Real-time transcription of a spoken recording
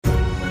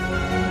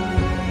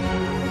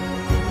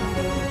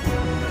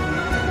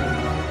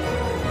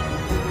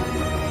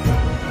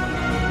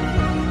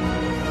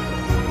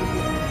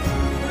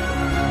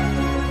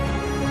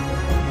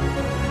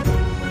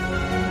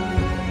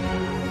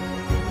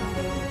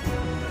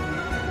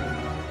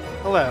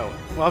Hello,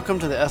 welcome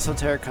to the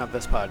Esoteric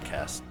Compass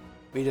podcast.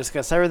 We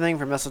discuss everything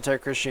from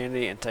esoteric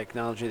Christianity and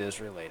technology that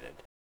is related.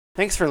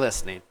 Thanks for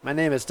listening. My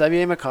name is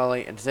W.A.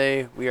 McCauley, and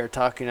today we are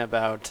talking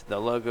about the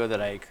logo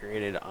that I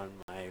created on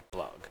my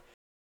blog.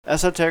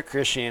 Esoteric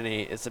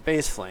Christianity is the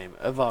base flame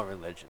of all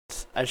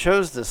religions. I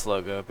chose this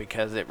logo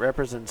because it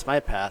represents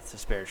my path to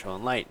spiritual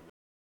enlightenment.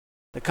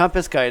 The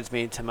compass guides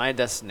me to my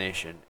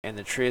destination, and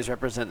the trees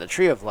represent the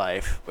tree of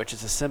life, which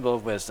is a symbol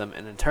of wisdom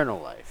and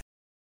eternal life.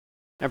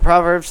 In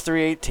Proverbs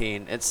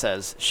 3:18, it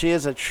says, "She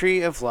is a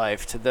tree of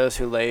life to those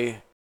who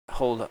lay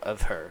hold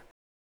of her.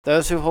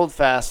 Those who hold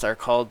fast are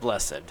called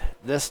blessed."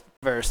 This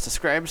verse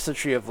describes the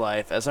tree of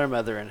life as our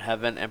mother in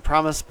heaven and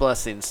promised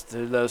blessings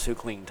to those who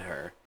cling to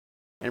her.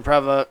 In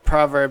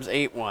Proverbs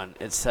 8:1,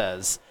 it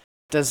says,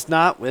 "Does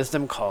not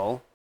wisdom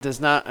call? Does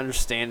not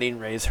understanding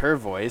raise her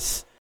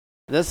voice?"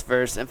 This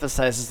verse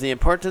emphasizes the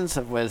importance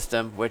of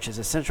wisdom, which is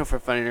essential for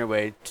finding our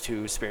way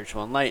to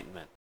spiritual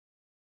enlightenment.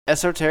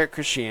 Esoteric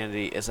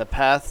Christianity is a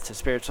path to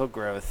spiritual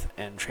growth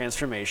and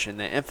transformation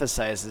that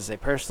emphasizes a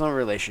personal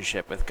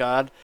relationship with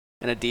God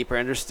and a deeper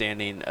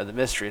understanding of the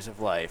mysteries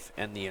of life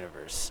and the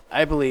universe.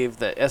 I believe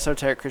that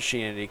esoteric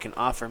Christianity can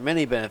offer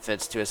many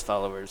benefits to its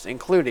followers,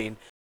 including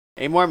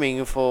a more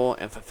meaningful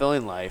and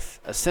fulfilling life,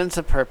 a sense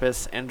of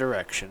purpose and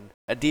direction,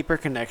 a deeper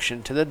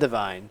connection to the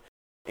divine,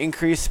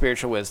 increased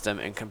spiritual wisdom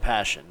and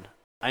compassion.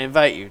 I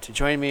invite you to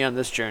join me on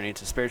this journey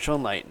to spiritual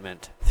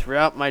enlightenment.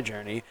 Throughout my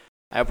journey,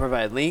 I will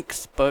provide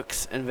links,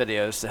 books, and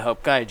videos to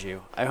help guide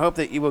you. I hope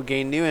that you will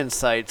gain new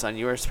insights on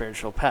your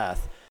spiritual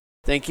path.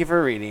 Thank you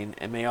for reading,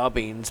 and may all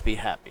beings be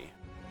happy.